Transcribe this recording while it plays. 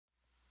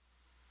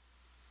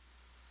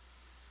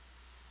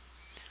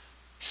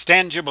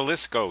Stan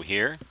Gibilisco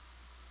here.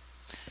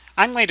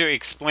 I'm going to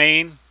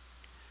explain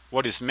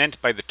what is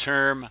meant by the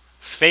term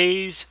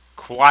phase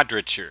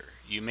quadrature.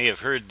 You may have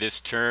heard this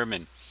term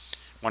in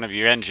one of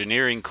your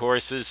engineering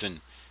courses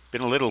and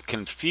been a little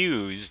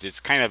confused.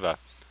 It's kind of a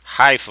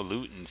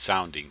highfalutin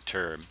sounding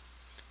term.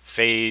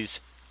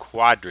 Phase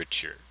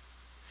quadrature.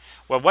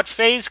 Well, what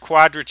phase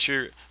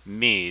quadrature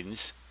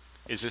means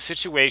is a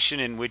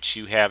situation in which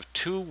you have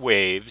two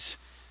waves,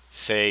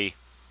 say,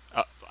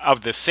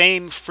 of the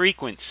same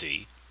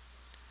frequency,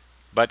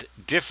 but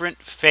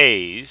different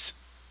phase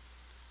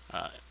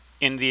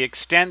in the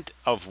extent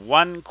of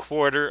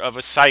 1/4 of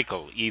a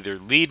cycle, either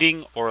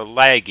leading or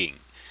lagging.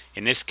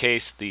 In this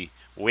case, the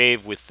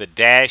wave with the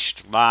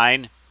dashed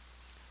line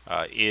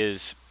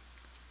is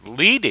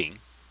leading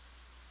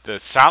the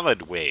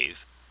solid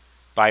wave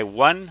by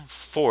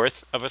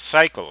 1/4 of a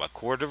cycle, a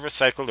quarter of a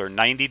cycle or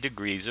 90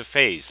 degrees of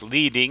phase.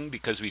 Leading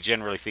because we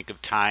generally think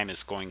of time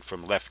as going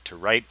from left to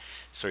right,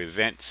 so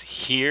events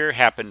here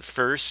happen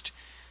first,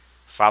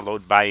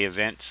 followed by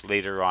events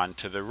later on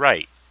to the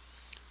right.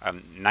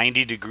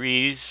 90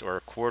 degrees or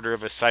a quarter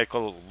of a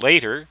cycle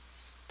later,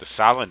 the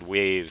solid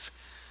wave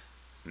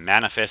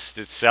manifests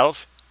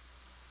itself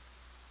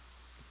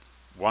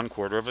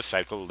 1/4 of a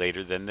cycle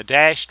later than the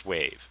dashed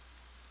wave.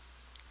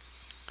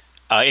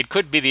 It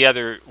could be the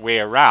other way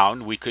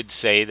around. We could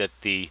say that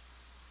the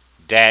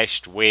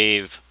dashed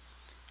wave,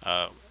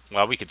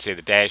 we could say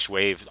the dashed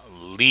wave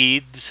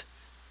leads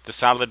the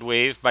solid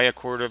wave by a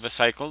quarter of a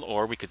cycle,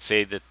 or we could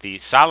say that the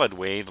solid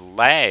wave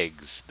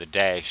lags the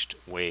dashed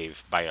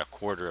wave by a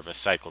quarter of a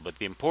cycle. But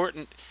the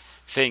important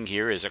thing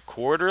here is a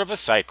quarter of a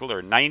cycle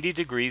or 90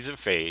 degrees of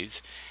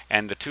phase,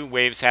 and the two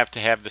waves have to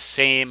have the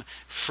same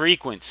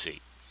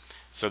frequency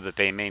so that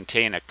they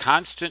maintain a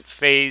constant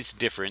phase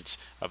difference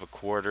of a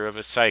quarter of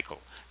a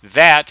cycle.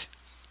 That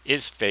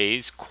is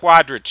phase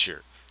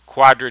quadrature.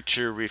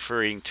 Quadrature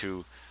referring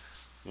to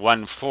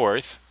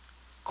 1/4.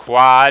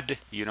 Quad,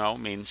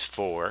 means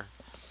 4.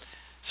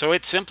 So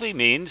it simply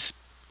means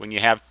when you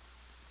have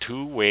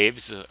two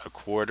waves, a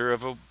quarter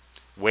of a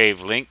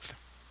wavelength,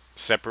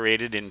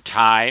 separated in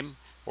time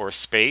or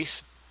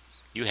space,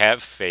 you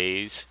have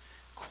phase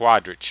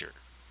quadrature.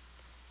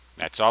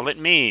 That's all it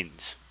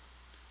means.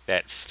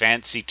 That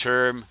fancy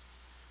term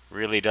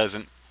really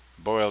doesn't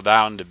boil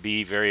down to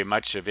be very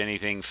much of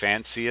anything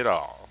fancy at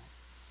all.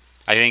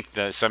 I think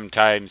that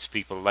sometimes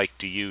people like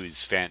to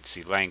use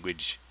fancy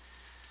language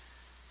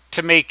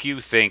to make you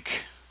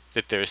think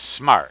that they're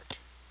smart.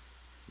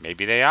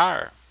 Maybe they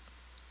are.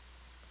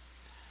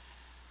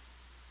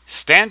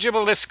 Stan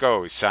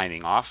Gibilisco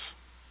signing off.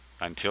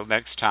 Until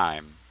next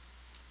time,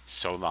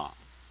 so long.